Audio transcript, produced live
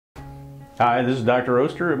Hi, this is Dr.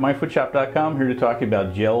 Oster at myfootshop.com, here to talk to you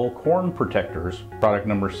about gel corn protectors, product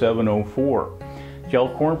number 704. Gel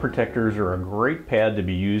corn protectors are a great pad to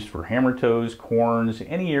be used for hammer toes, corns,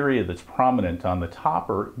 any area that's prominent on the top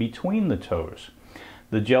or between the toes.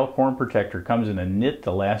 The gel corn protector comes in a knit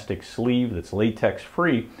elastic sleeve that's latex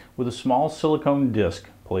free with a small silicone disc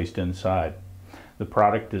placed inside. The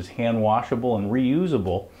product is hand washable and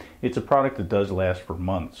reusable. It's a product that does last for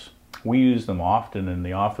months. We use them often in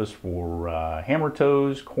the office for hammer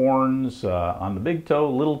toes, corns, on the big toe,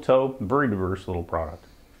 little toe, very diverse little product.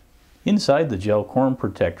 Inside the gel corn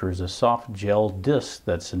protector is a soft gel disc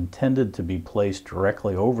that's intended to be placed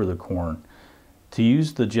directly over the corn. To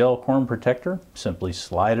use the gel corn protector, simply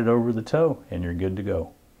slide it over the toe and you're good to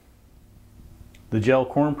go. The gel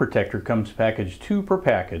corn protector comes packaged 2 per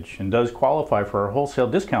package and does qualify for our wholesale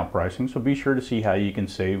discount pricing, so be sure to see how you can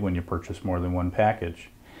save when you purchase more than one package.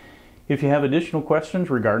 If you have additional questions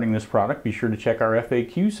regarding this product, be sure to check our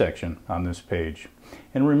FAQ section on this page.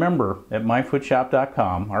 And remember, at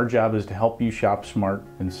myfootshop.com, our job is to help you shop smart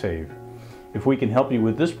and save. If we can help you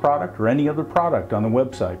with this product or any other product on the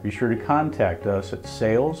website, be sure to contact us at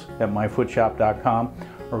sales@myfootshop.com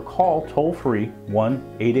or call toll-free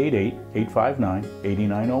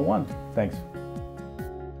 1-888-859-8901. Thanks.